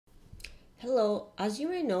Hello, as you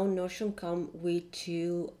may know, Notion comes with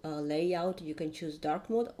two layout. You can choose dark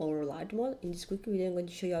mode or light mode. In this quick video, I'm going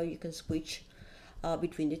to show you how you can switch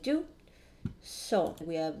between the two. So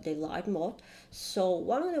we have the light mode. So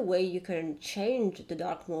one of the way you can change the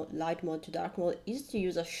light mode to dark mode is to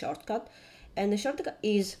use a shortcut, and the shortcut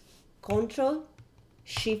is CTRL+SHIFT+L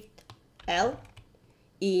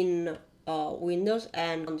in Windows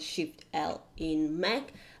and Shift+L in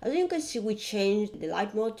Mac. As you can see, we changed the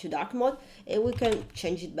light mode to dark mode, and we can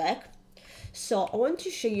change it back. So I want to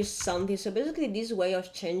show you something. So basically, this way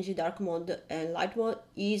of changing dark mode and light mode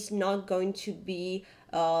is not going to be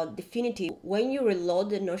definitive. When you reload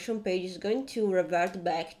the Notion page, it's going to revert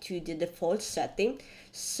back to the default setting.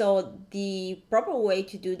 So the proper way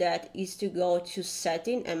to do that is to go to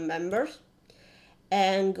Setting and Members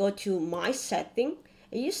and go to My Setting.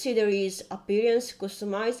 And you see there is Appearance,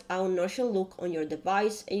 Customize how Notion look on your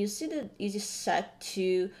device, and you see that it is set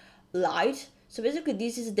to light. So basically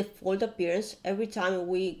this is the default appearance. Every time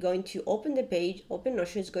we're going to open the page, open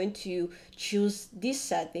Notion is going to choose this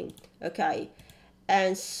setting, okay?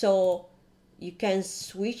 And so you can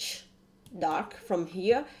switch dark from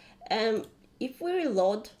here, and if we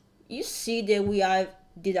reload, you see that we have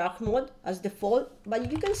the dark mode as default,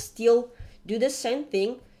 but you can still do the same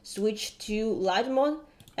thing, switch to light mode,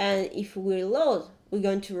 and if we reload, we're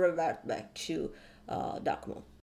going to revert back to dark mode.